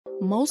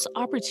Most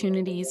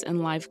opportunities in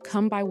life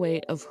come by way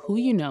of who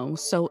you know,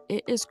 so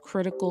it is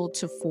critical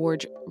to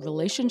forge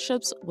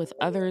relationships with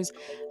others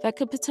that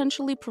could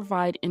potentially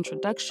provide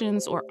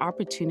introductions or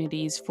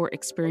opportunities for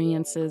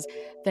experiences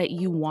that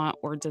you want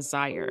or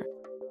desire.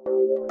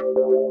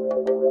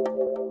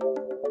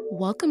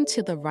 Welcome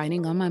to the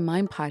Writing on My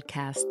Mind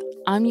podcast.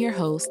 I'm your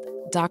host,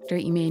 Dr.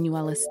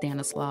 Emmanuela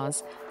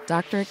Stanislaus,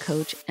 doctorate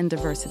coach and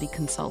diversity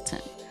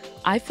consultant.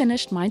 I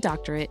finished my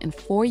doctorate in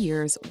 4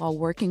 years while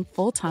working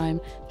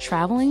full-time,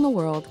 traveling the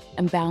world,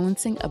 and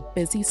balancing a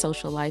busy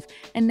social life,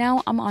 and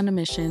now I'm on a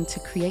mission to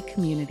create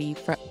community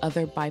for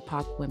other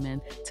BIPOC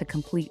women to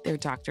complete their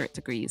doctorate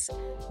degrees.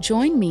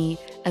 Join me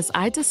as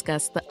I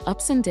discuss the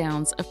ups and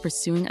downs of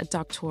pursuing a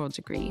doctoral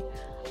degree.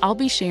 I'll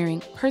be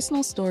sharing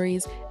personal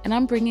stories, and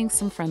I'm bringing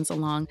some friends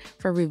along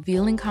for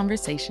revealing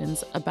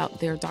conversations about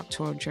their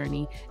doctoral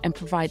journey and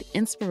provide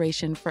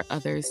inspiration for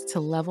others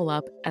to level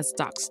up as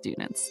doc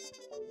students.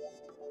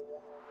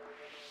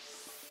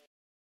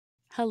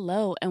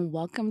 Hello, and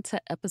welcome to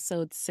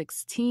episode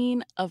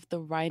 16 of the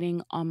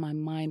Writing on My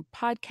Mind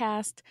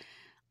podcast.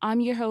 I'm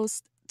your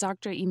host,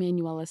 Dr.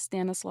 Emmanuela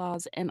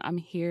Stanislaus, and I'm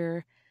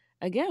here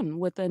again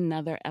with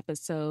another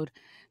episode.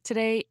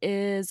 Today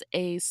is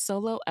a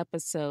solo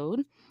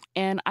episode,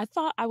 and I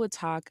thought I would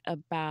talk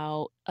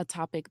about a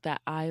topic that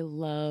I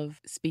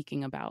love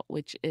speaking about,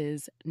 which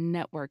is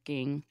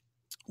networking.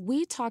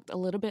 We talked a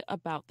little bit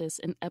about this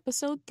in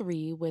episode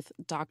 3 with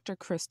Dr.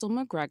 Kristal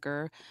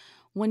McGreggor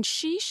when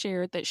she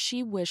shared that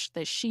she wished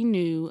that she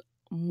knew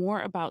more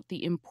about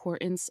the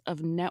importance of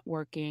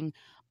networking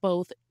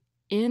both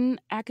in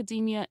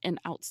academia and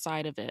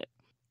outside of it.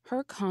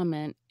 Her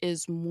comment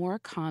is more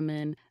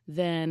common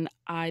than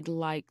I'd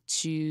like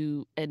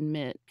to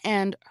admit,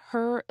 and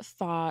her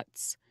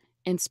thoughts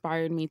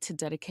inspired me to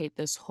dedicate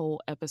this whole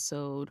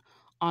episode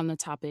on the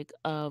topic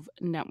of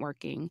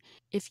networking.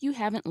 If you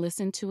haven't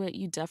listened to it,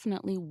 you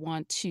definitely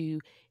want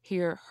to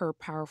hear her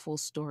powerful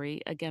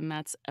story. Again,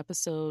 that's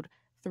episode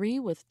 3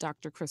 with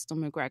Dr. Kristal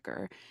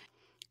McGreggor.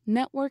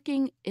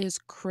 Networking is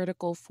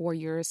critical for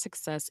your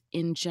success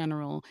in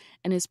general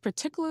and is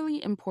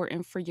particularly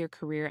important for your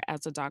career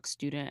as a doc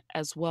student,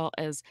 as well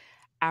as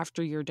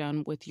after you're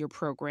done with your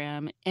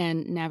program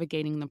and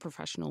navigating the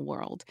professional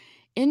world.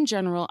 In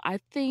general, I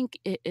think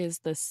it is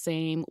the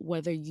same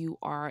whether you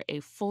are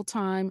a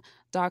full-time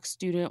doc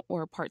student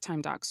or a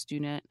part-time doc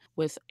student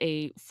with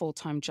a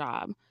full-time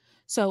job.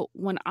 So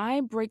when I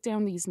break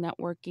down these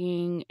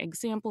networking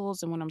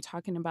examples and when I'm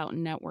talking about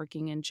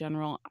networking in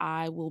general,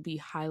 I will be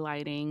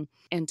highlighting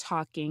and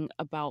talking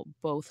about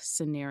both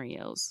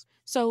scenarios.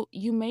 So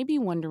you may be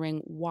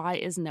wondering, why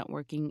is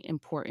networking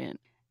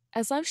important?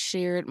 As I've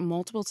shared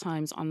multiple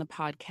times on the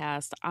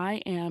podcast,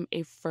 I am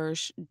a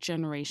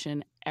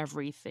first-generation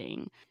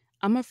everything.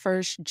 I'm a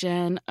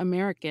first-gen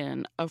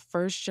American, a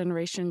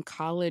first-generation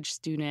college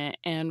student,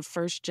 and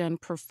first-gen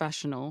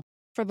professional.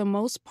 For the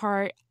most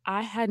part,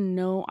 I had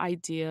no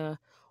idea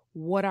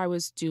what I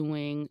was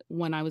doing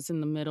when I was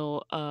in the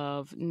middle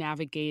of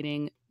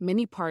navigating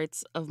many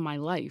parts of my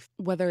life,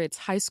 whether it's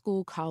high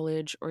school,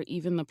 college, or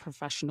even the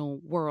professional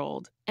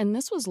world. And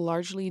this was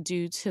largely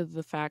due to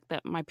the fact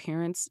that my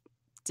parents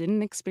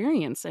didn't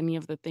experience any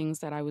of the things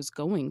that I was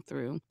going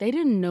through. They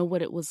didn't know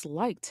what it was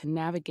like to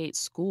navigate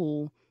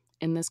school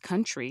in this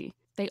country.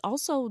 They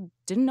also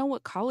didn't know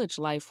what college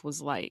life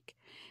was like.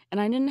 And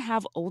I didn't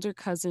have older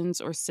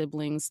cousins or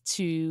siblings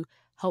to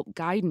help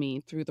guide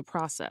me through the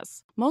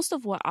process. Most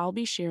of what I'll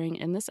be sharing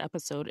in this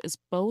episode is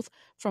both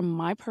from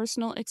my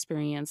personal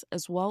experience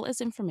as well as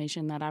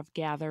information that I've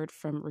gathered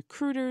from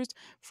recruiters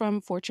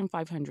from Fortune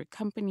 500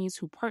 companies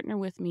who partner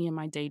with me in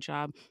my day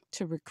job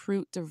to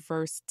recruit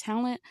diverse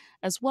talent,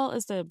 as well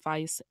as the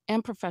advice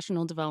and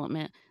professional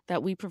development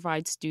that we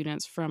provide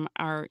students from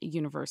our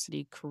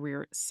University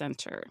Career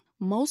Center.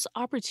 Most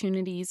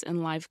opportunities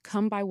in life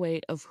come by way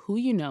of who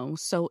you know,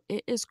 so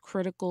it is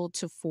critical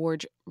to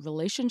forge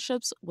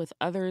relationships with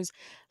others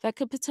that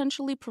could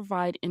potentially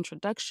provide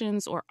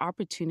introductions or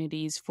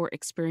opportunities for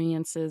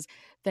experiences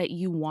that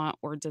you want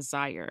or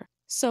desire.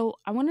 So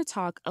I want to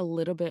talk a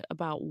little bit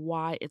about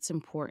why it's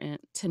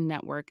important to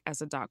network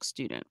as a doc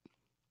student.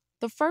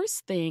 The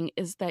first thing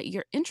is that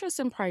your interests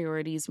and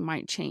priorities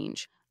might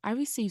change. I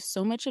receive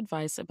so much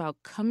advice about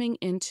coming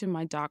into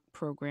my doc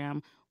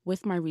program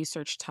with my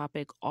research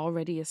topic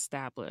already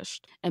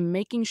established and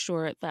making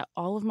sure that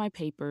all of my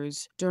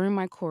papers during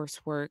my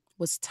coursework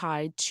was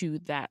tied to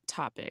that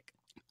topic.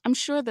 I'm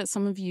sure that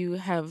some of you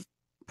have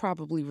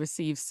probably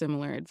received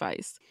similar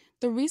advice.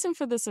 The reason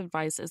for this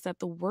advice is that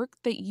the work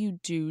that you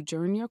do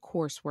during your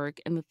coursework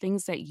and the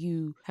things that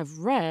you have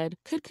read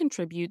could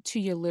contribute to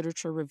your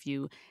literature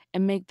review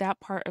and make that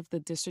part of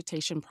the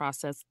dissertation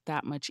process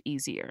that much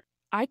easier.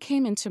 I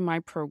came into my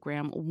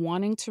program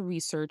wanting to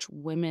research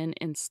women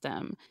in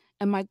STEM,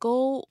 and my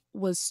goal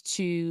was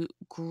to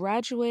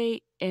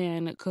graduate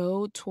and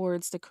go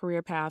towards the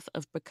career path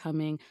of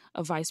becoming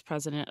a vice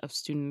president of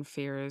student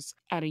affairs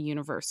at a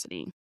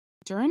university.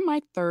 During my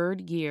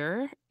 3rd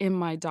year in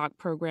my doc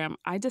program,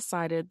 I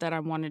decided that I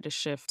wanted to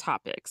shift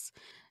topics.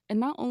 And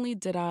not only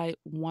did I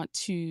want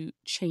to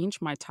change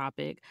my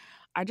topic,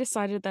 I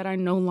decided that I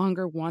no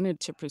longer wanted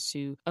to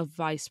pursue a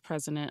vice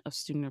president of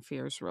student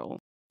affairs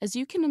role. As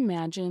you can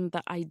imagine,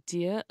 the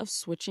idea of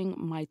switching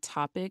my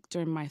topic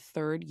during my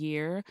third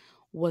year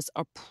was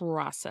a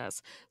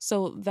process.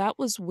 So that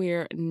was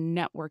where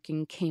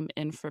networking came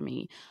in for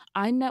me.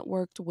 I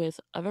networked with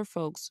other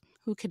folks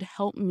who could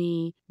help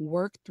me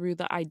work through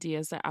the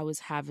ideas that I was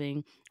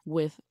having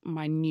with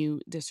my new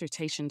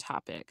dissertation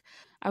topic.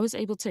 I was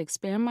able to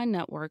expand my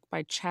network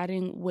by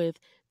chatting with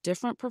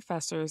different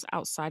professors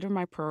outside of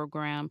my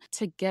program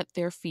to get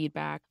their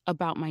feedback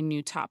about my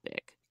new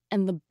topic.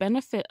 And the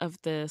benefit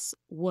of this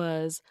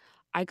was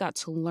I got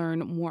to learn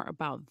more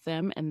about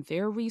them and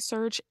their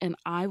research, and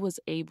I was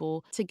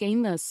able to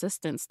gain the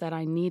assistance that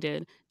I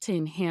needed to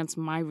enhance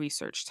my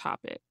research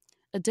topic.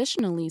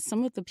 Additionally,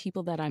 some of the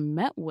people that I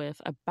met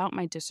with about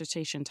my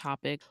dissertation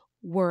topic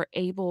were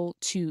able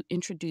to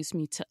introduce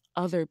me to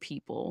other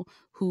people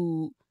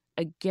who,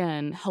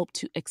 again, helped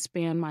to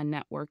expand my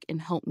network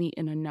and help me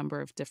in a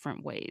number of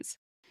different ways.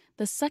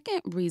 The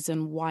second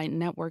reason why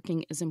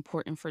networking is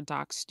important for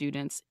doc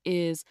students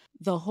is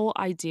the whole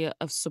idea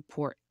of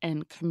support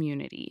and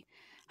community.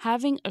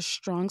 Having a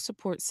strong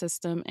support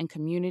system and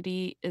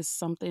community is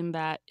something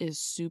that is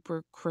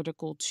super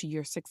critical to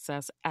your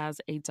success as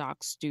a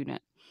doc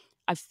student.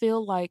 I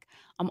feel like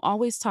I'm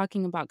always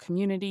talking about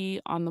community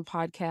on the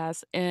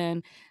podcast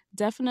and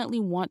definitely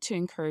want to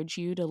encourage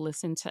you to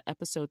listen to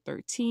episode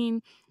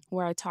 13,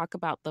 where I talk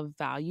about the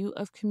value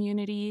of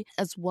community,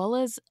 as well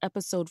as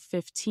episode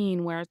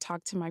 15, where I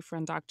talk to my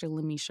friend Dr.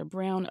 Lamisha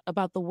Brown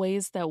about the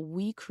ways that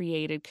we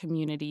created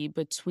community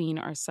between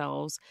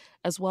ourselves,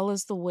 as well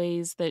as the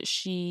ways that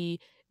she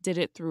did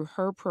it through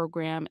her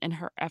program and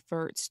her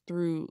efforts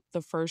through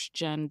the First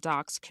Gen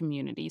Docs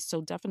community.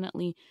 So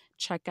definitely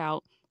check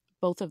out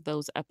both of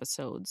those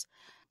episodes.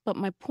 But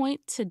my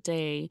point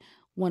today,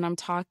 when I'm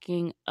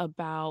talking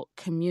about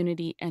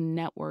community and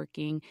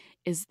networking,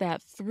 is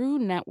that through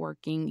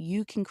networking,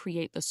 you can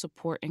create the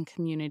support and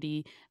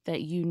community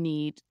that you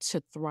need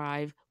to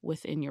thrive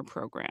within your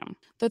program.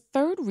 The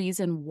third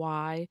reason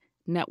why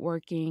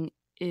networking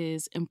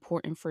is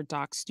important for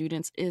doc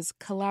students is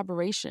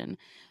collaboration.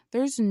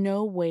 There's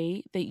no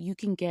way that you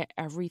can get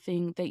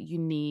everything that you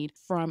need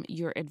from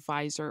your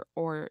advisor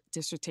or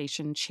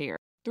dissertation chair.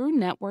 Through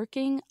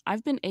networking,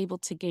 I've been able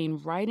to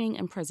gain writing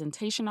and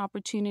presentation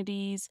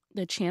opportunities,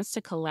 the chance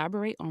to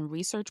collaborate on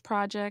research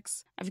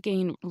projects. I've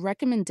gained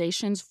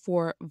recommendations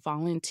for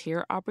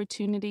volunteer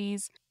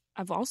opportunities.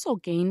 I've also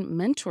gained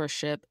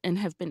mentorship and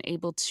have been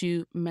able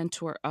to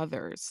mentor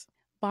others.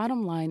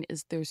 Bottom line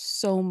is there's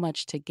so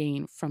much to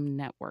gain from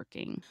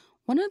networking.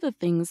 One of the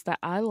things that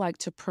I like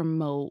to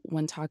promote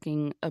when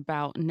talking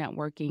about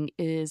networking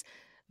is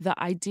the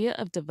idea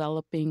of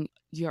developing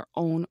your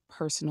own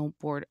personal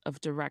board of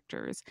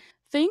directors.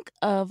 Think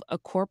of a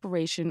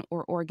corporation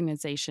or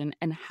organization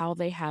and how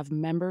they have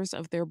members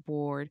of their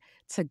board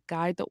to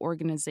guide the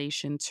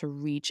organization to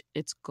reach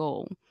its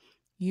goal.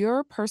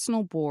 Your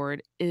personal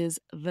board is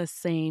the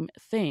same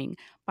thing.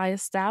 By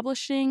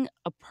establishing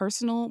a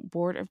personal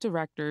board of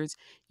directors,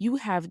 you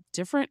have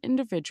different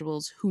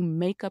individuals who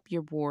make up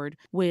your board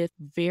with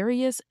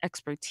various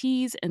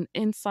expertise and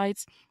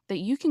insights that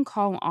you can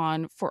call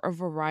on for a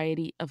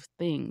variety of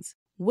things.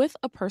 With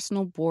a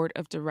personal board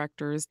of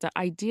directors, the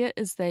idea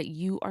is that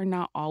you are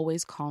not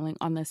always calling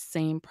on the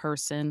same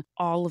person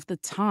all of the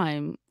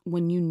time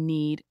when you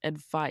need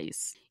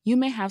advice. You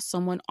may have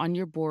someone on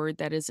your board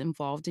that is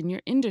involved in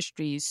your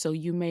industry, so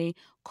you may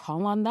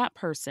call on that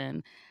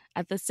person.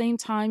 At the same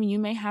time, you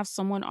may have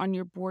someone on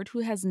your board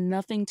who has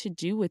nothing to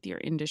do with your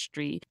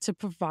industry to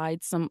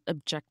provide some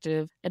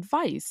objective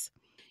advice.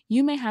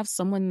 You may have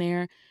someone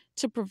there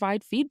to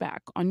provide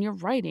feedback on your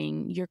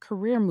writing, your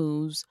career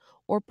moves,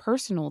 or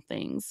personal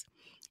things.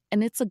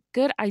 And it's a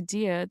good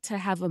idea to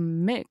have a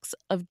mix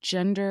of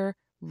gender,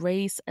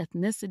 race,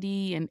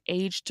 ethnicity, and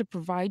age to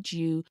provide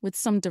you with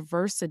some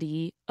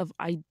diversity of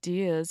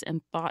ideas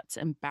and thoughts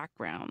and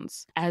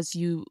backgrounds as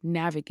you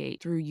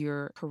navigate through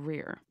your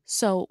career.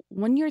 So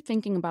when you're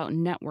thinking about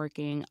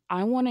networking,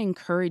 I want to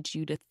encourage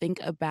you to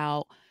think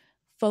about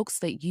folks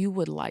that you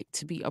would like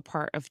to be a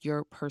part of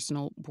your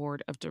personal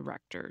board of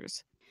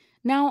directors.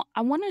 Now,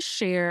 I want to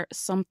share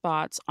some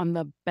thoughts on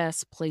the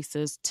best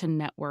places to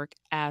network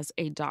as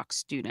a doc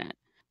student.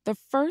 The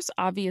first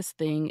obvious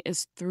thing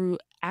is through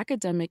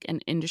academic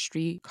and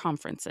industry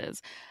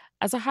conferences.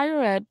 As a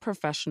higher ed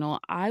professional,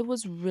 I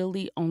was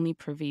really only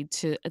privy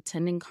to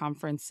attending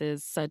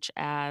conferences such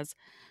as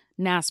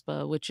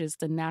NASPA, which is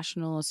the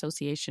National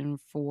Association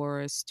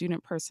for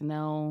Student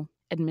Personnel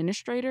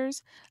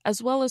Administrators,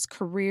 as well as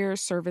career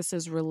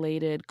services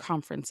related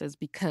conferences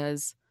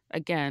because,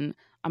 again,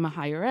 I'm a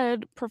higher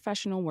ed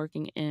professional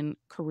working in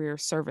career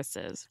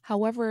services.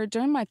 However,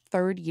 during my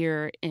third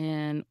year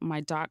in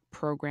my doc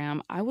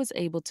program, I was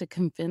able to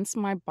convince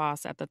my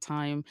boss at the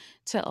time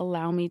to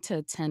allow me to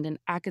attend an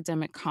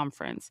academic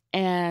conference.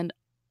 And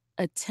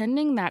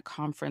attending that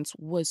conference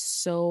was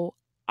so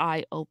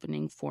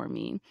eye-opening for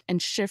me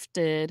and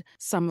shifted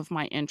some of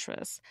my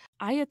interests.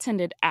 I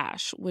attended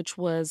ASH, which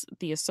was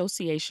the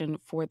Association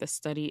for the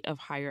Study of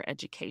Higher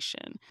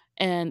Education.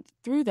 And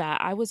through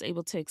that, I was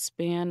able to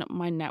expand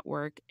my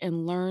network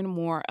and learn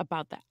more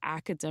about the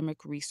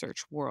academic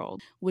research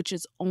world, which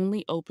is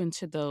only open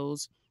to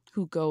those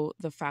who go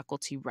the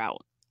faculty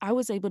route. I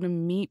was able to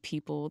meet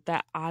people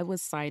that I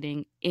was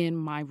citing in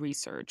my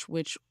research,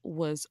 which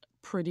was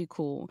pretty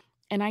cool.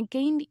 And I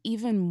gained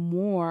even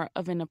more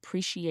of an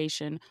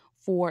appreciation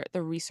for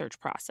the research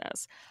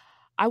process.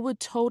 I would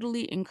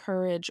totally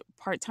encourage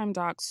part-time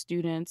doc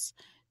students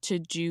to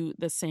do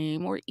the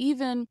same, or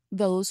even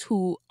those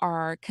who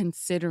are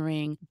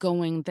considering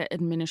going the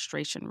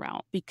administration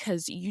route,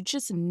 because you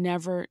just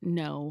never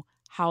know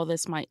how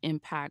this might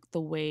impact the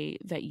way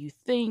that you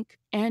think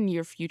and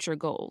your future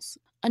goals.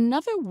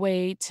 Another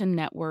way to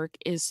network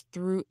is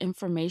through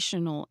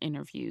informational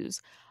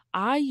interviews.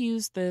 I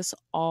use this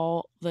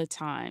all the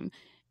time.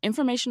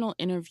 Informational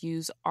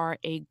interviews are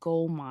a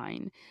gold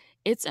mine.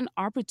 It's an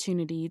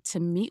opportunity to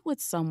meet with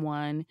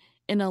someone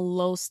in a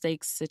low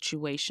stakes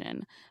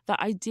situation.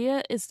 The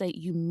idea is that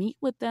you meet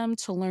with them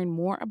to learn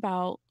more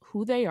about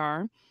who they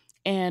are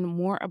and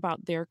more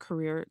about their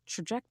career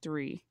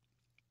trajectory.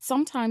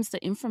 Sometimes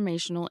the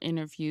informational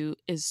interview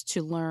is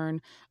to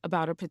learn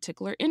about a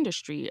particular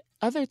industry.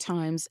 Other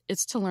times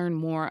it's to learn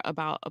more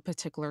about a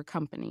particular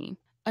company.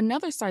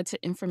 Another side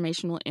to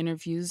informational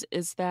interviews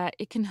is that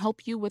it can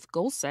help you with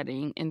goal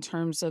setting in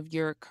terms of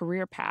your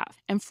career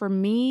path. And for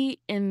me,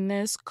 in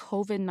this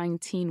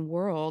COVID-19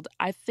 world,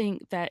 I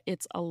think that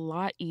it's a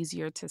lot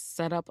easier to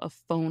set up a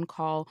phone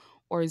call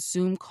or a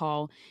Zoom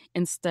call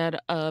instead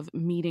of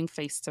meeting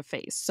face to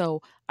face.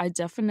 So I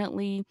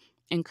definitely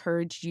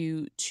encourage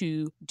you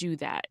to do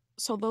that.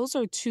 So those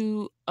are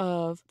two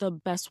of the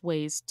best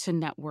ways to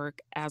network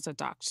as a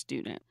doc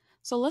student.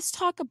 So let's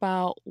talk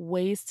about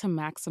ways to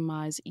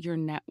maximize your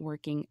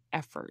networking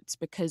efforts,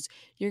 because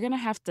you're going to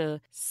have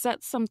to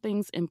set some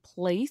things in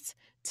place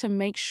to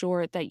make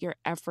sure that your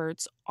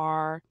efforts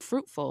are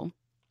fruitful.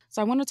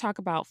 So I want to talk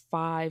about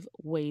 5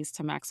 ways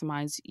to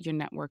maximize your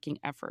networking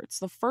efforts.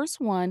 The first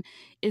one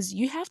is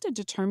you have to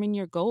determine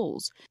your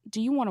goals.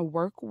 Do you want to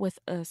work with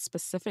a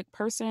specific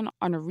person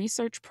on a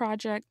research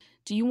project?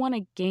 Do you want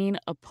to gain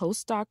a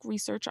postdoc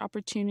research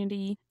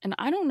opportunity? And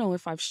I don't know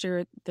if I've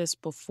shared this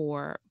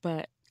before,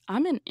 but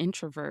I'm an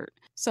introvert.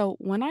 So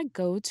when I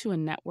go to a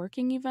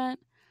networking event,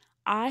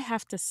 I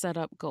have to set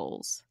up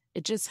goals.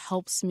 It just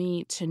helps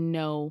me to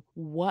know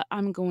what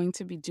I'm going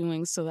to be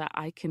doing so that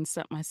I can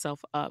set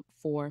myself up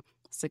for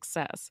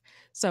success.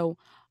 So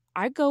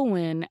I go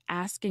in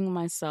asking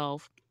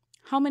myself,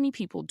 how many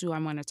people do I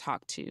want to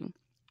talk to?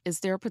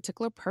 Is there a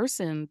particular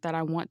person that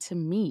I want to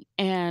meet?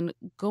 And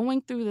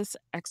going through this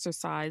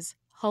exercise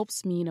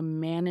helps me to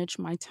manage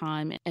my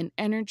time and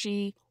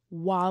energy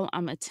while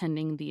I'm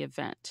attending the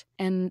event.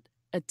 And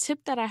a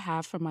tip that I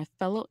have for my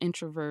fellow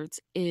introverts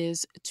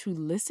is to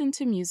listen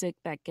to music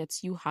that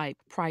gets you hyped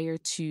prior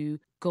to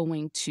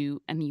going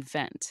to an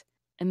event.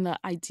 And the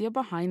idea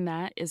behind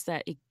that is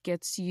that it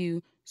gets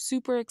you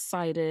super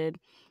excited,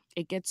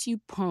 it gets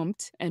you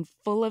pumped and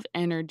full of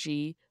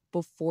energy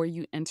before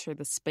you enter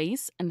the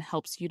space and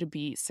helps you to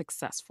be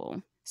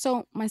successful.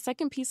 So, my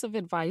second piece of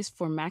advice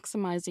for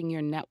maximizing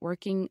your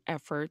networking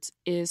efforts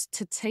is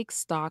to take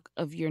stock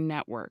of your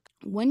network.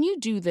 When you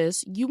do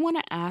this, you want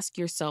to ask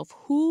yourself,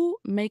 who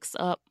makes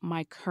up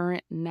my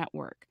current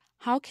network?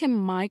 How can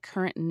my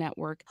current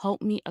network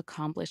help me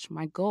accomplish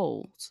my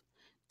goals?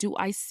 Do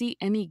I see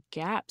any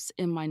gaps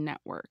in my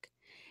network?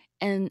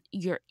 And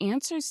your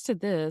answers to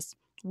this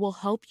will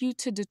help you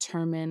to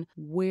determine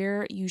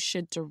where you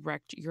should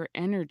direct your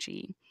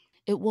energy.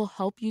 It will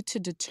help you to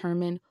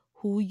determine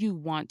who you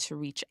want to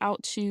reach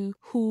out to,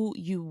 who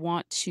you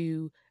want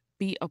to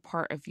be a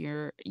part of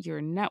your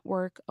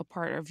network, a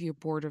part of your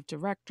board of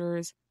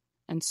directors,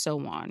 and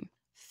so on.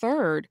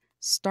 Third,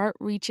 start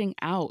reaching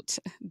out.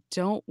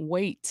 Don't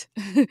wait.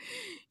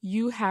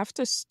 You have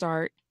to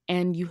start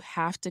and you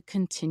have to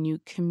continue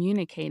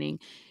communicating.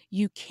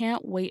 You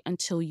can't wait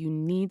until you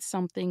need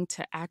something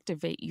to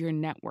activate your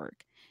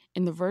network.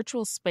 In the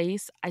virtual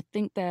space, I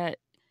think that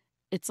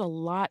it's a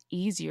lot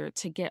easier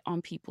to get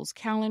on people's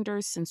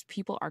calendars since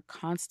people are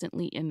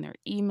constantly in their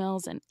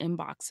emails and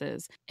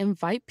inboxes.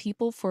 Invite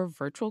people for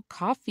virtual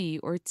coffee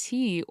or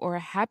tea or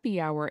a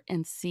happy hour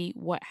and see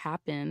what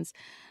happens.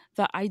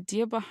 The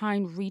idea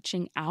behind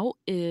reaching out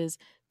is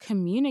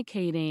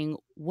communicating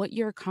what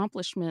your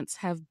accomplishments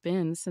have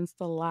been since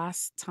the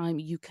last time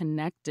you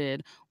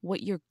connected,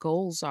 what your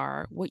goals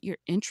are, what your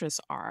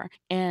interests are.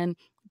 And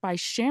by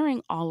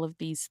sharing all of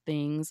these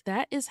things,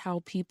 that is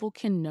how people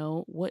can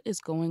know what is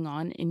going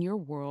on in your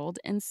world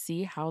and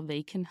see how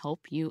they can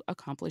help you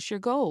accomplish your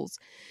goals.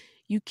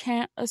 You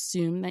can't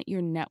assume that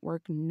your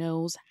network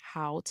knows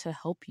how to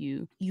help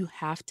you. You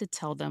have to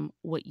tell them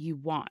what you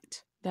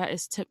want. That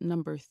is tip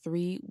number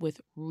 3 with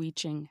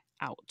reaching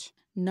out.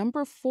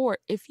 Number 4,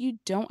 if you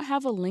don't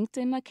have a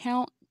LinkedIn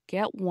account,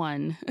 get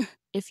one.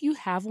 If you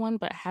have one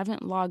but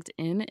haven't logged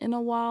in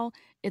a while,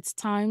 it's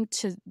time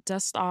to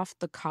dust off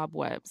the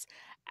cobwebs.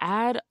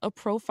 Add a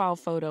profile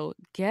photo,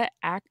 get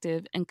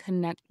active, and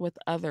connect with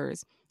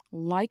others.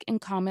 Like and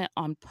comment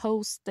on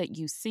posts that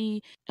you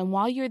see. And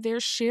while you're there,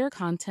 share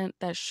content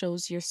that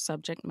shows your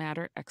subject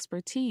matter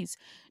expertise.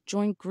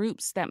 Join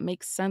groups that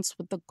make sense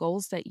with the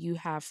goals that you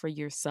have for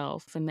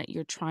yourself and that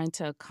you're trying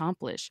to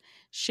accomplish.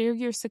 Share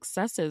your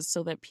successes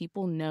so that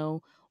people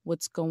know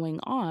what's going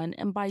on.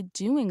 And by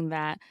doing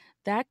that,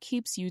 that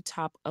keeps you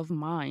top of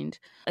mind.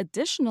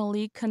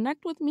 Additionally,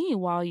 connect with me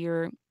while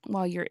you're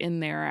in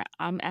there.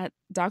 I'm at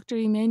Dr.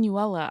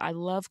 Emmanuela. I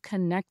love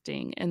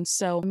connecting. And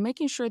so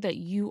making sure that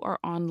you are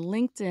on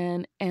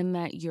LinkedIn and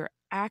that you're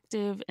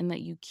active and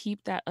that you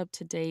keep that up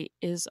to date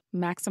is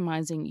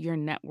maximizing your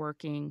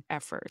networking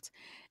efforts.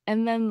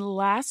 And then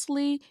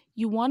lastly,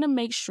 you want to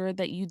make sure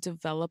that you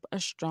develop a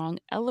strong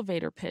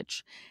elevator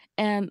pitch.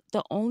 And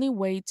the only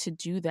way to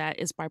do that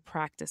is by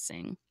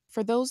practicing.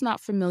 For those not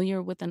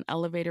familiar with an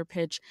elevator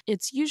pitch,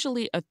 it's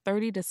usually a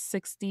 30 to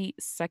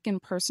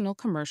 60-second personal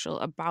commercial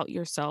about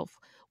yourself,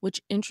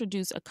 which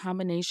introduce a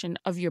combination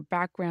of your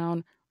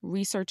background,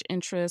 research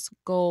interests,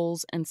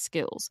 goals, and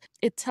skills.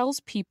 It tells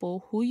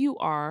people who you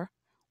are,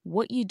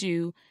 what you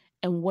do,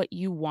 and what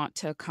you want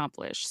to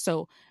accomplish.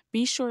 So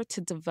be sure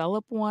to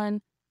develop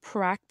one,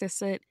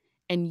 practice it,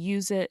 and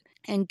use it,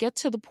 and get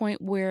to the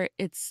point where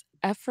it's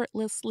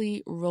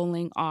effortlessly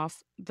rolling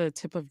off the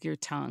tip of your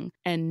tongue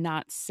and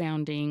not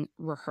sounding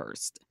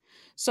rehearsed.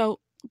 So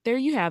there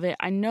you have it.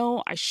 I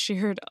know I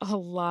shared a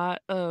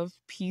lot of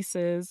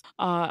pieces.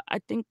 I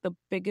think the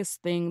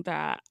biggest thing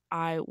that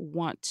I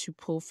want to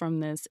pull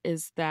from this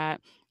is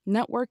that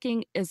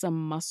networking is a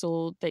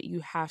muscle that you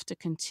have to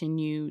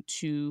continue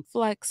to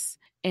flex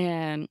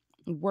and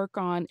work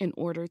on in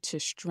order to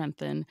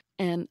strengthen.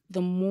 And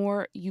the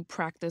more you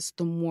practice,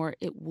 the more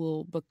it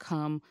will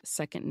become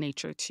second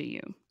nature to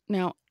you.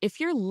 Now, if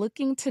you're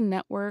looking to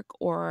network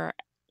or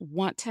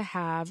want to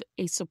have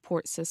a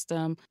support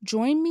system,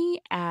 join me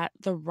at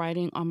the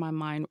Writing on My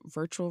Mind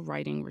virtual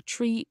writing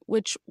retreat,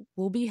 which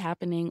will be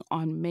happening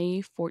on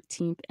May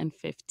 14th and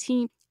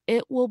 15th.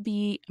 It will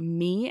be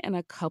me and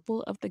a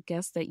couple of the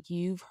guests that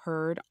you've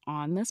heard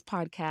on this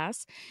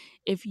podcast.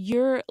 If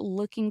you're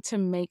looking to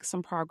make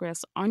some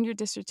progress on your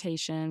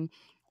dissertation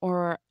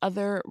or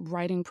other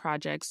writing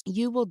projects,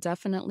 you will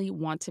definitely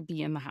want to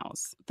be in the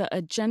house. The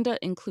agenda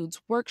includes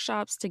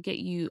workshops to get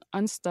you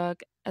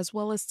unstuck, as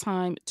well as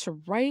time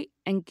to write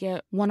and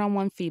get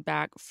one-on-one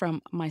feedback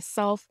from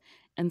myself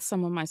and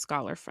some of my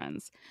scholar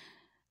friends.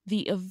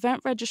 The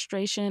event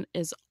registration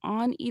is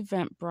on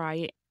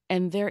Eventbrite,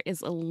 and there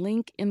is a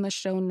link in the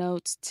show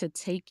notes to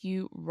take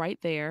you right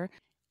there.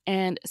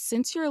 And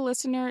since you're a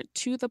listener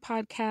to the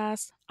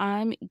podcast,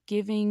 I'm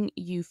giving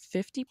you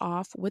 50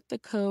 off with the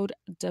code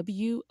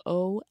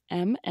WOMM.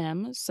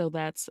 So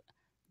that's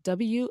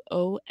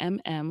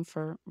WOMM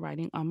for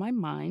Writing on My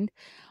Mind,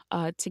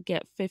 to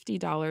get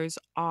 $50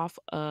 off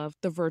of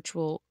the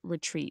virtual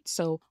retreat.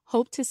 So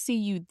hope to see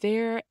you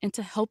there and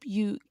to help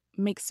you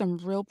make some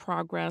real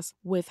progress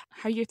with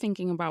how you're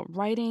thinking about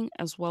writing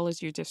as well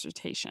as your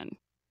dissertation.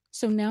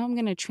 So now I'm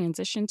going to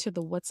transition to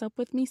the What's Up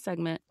With Me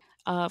segment.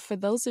 For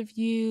those of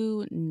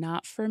you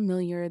not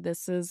familiar,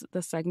 this is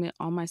the segment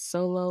on my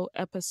solo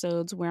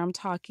episodes where I'm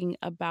talking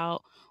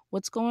about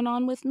what's going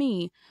on with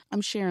me. I'm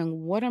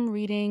sharing what I'm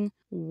reading,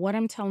 what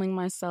I'm telling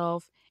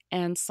myself,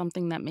 and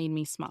something that made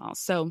me smile.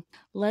 So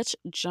let's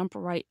jump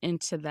right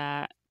into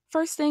that.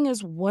 First thing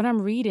is what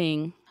I'm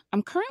reading.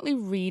 I'm currently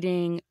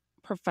reading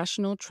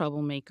Professional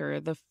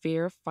Troublemaker, the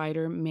Fair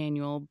Fighter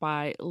Manual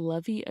by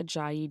Lovey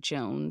Ajayi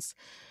Jones.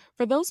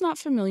 For those not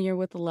familiar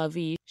with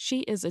Lovey, she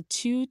is a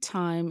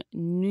 2-time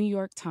New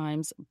York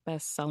Times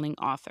best-selling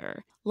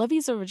author.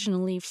 Lovey's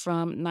originally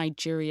from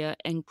Nigeria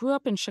and grew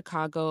up in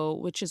Chicago,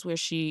 which is where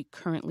she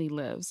currently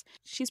lives.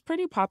 She's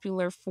pretty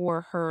popular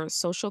for her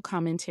social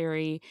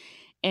commentary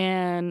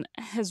and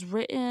has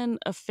written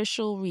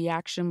official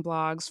reaction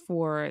blogs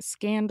for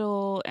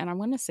Scandal and I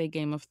want to say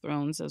Game of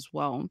Thrones as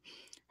well.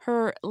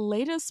 Her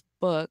latest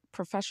book,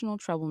 Professional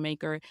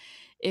Troublemaker,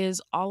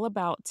 is all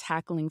about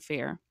tackling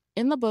fear.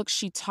 In the book,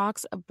 she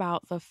talks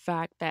about the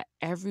fact that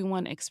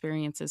everyone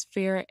experiences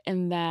fear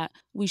and that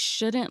we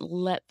shouldn't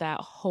let that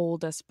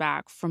hold us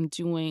back from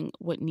doing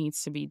what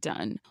needs to be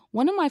done.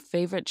 One of my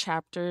favorite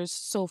chapters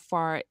so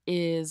far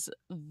is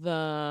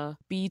the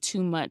Be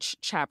Too Much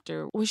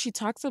chapter, where she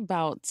talks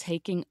about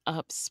taking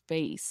up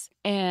space.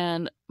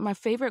 And my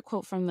favorite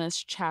quote from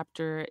this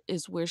chapter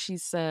is where she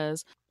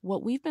says,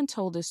 "What we've been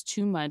told is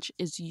too much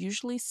is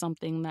usually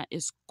something that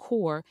is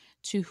core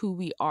to who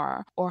we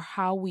are or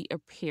how we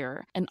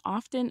appear, and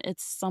often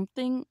it's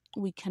something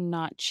we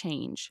cannot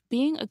change.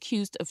 Being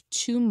accused of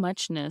too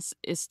muchness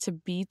is to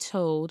be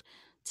told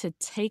to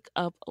take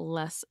up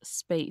less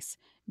space.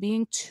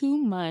 Being too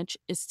much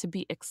is to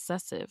be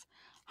excessive.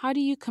 How do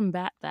you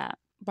combat that?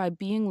 By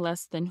being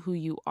less than who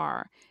you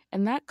are.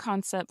 And that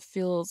concept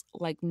feels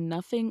like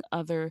nothing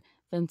other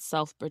than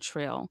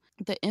self-betrayal.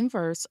 The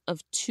inverse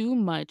of too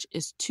much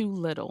is too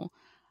little.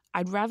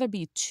 I'd rather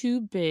be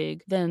too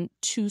big than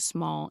too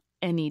small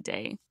any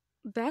day."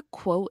 That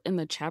quote in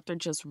the chapter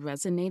just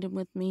resonated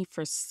with me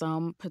for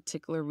some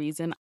particular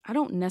reason. I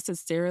don't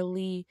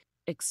necessarily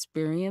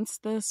experience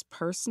this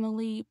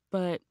personally,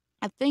 but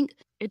I think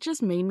it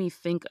just made me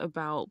think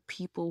about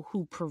people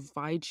who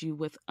provide you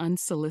with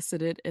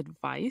unsolicited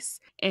advice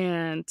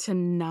and to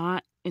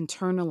not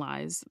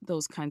internalize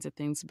those kinds of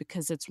things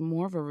because it's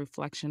more of a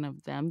reflection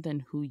of them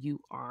than who you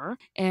are.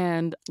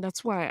 And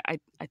that's why I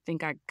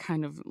think I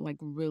kind of like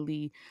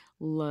really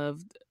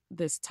loved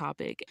this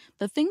topic.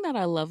 The thing that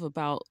I love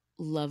about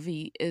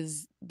Lovey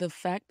is the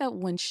fact that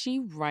when she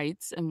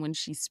writes and when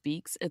she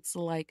speaks, it's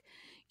like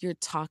you're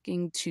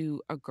talking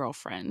to a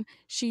girlfriend.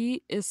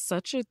 She is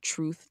such a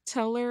truth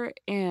teller,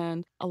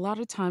 and a lot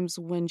of times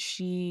when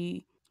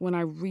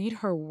I read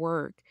her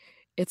work,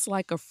 it's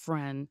like a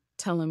friend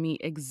telling me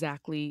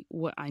exactly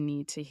what I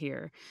need to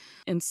hear.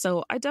 And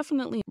so I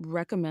definitely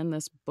recommend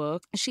this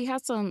book. She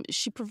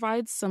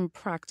provides some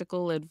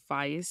practical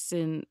advice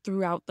and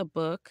throughout the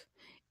book,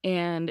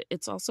 and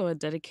it's also a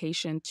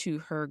dedication to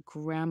her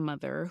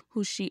grandmother,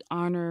 who she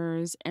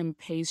honors and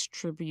pays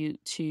tribute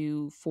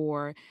to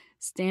for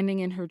standing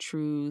in her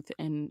truth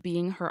and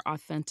being her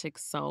authentic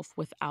self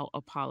without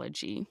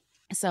apology.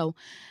 So,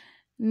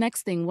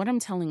 next thing, what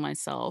I'm telling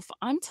myself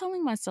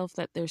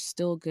that there's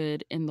still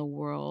good in the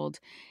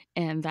world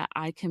and that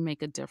I can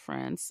make a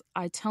difference.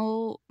 I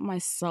tell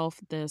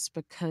myself this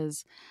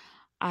because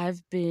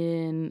I've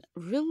been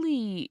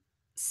really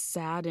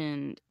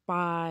saddened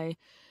by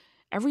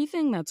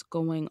everything that's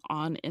going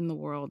on in the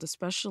world,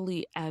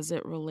 especially as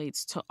it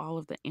relates to all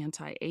of the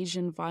anti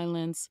Asian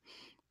violence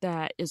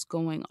that is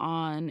going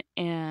on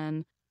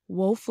and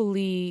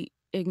woefully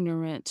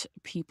ignorant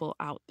people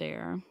out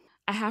there.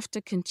 I have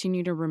to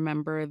continue to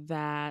remember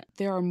that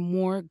there are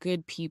more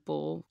good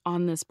people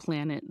on this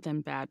planet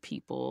than bad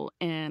people.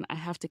 And I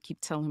have to keep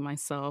telling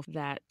myself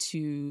that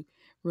to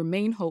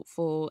remain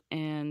hopeful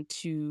and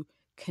to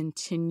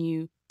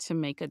continue to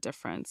make a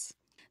difference.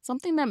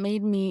 Something that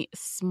made me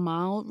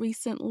smile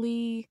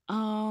recently,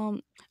 I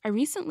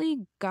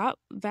recently got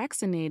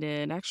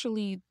vaccinated,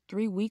 actually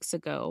 3 weeks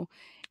ago.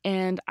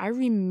 And I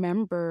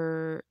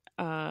remember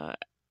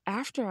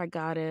after I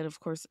got it,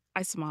 of course,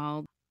 I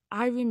smiled.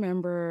 I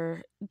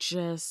remember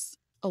just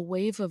a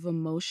wave of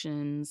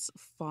emotions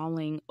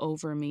falling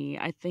over me.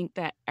 I think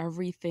that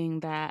everything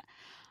that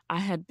I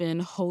had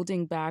been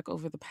holding back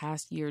over the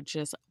past year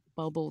just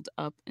bubbled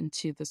up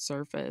into the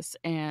surface.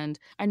 And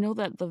I know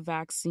that the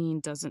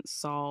vaccine doesn't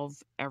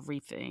solve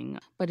everything,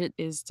 but it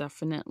is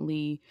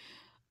definitely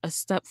a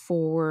step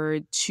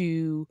forward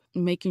to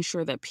making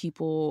sure that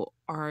people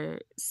are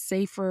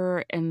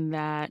safer and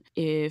that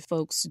if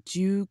folks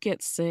do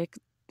get sick,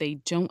 they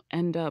don't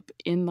end up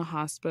in the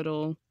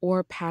hospital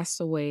or pass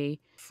away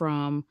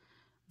from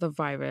the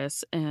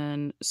virus.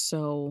 And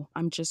so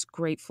I'm just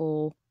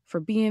grateful for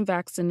being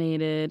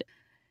vaccinated.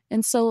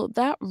 And so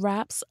that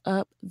wraps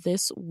up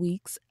this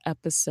week's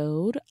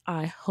episode.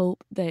 I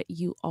hope that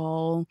you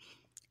all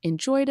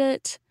enjoyed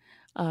it.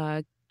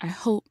 I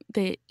hope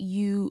that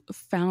you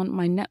found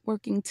my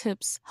networking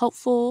tips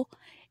helpful,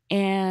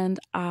 and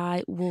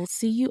I will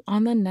see you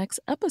on the next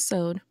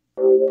episode.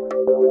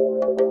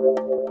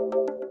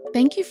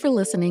 Thank you for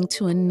listening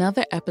to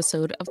another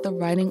episode of the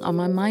Writing on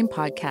My Mind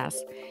podcast.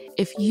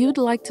 If you'd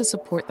like to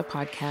support the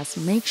podcast,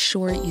 make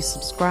sure you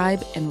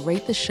subscribe and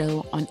rate the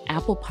show on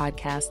Apple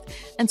Podcasts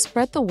and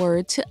spread the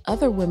word to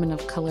other women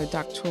of color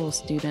doctoral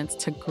students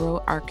to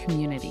grow our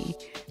community.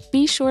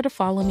 Be sure to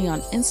follow me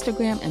on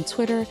Instagram and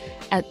Twitter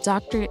at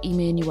Dr.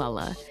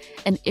 Emmanuela.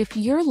 And if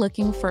you're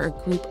looking for a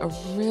group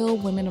of real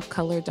women of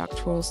color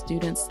doctoral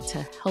students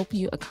to help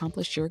you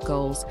accomplish your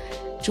goals,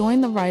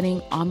 join the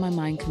Writing on My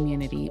Mind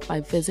community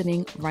by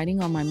visiting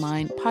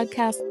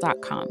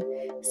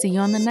writingonmymindpodcast.com. See you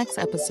on the next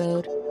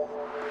episode.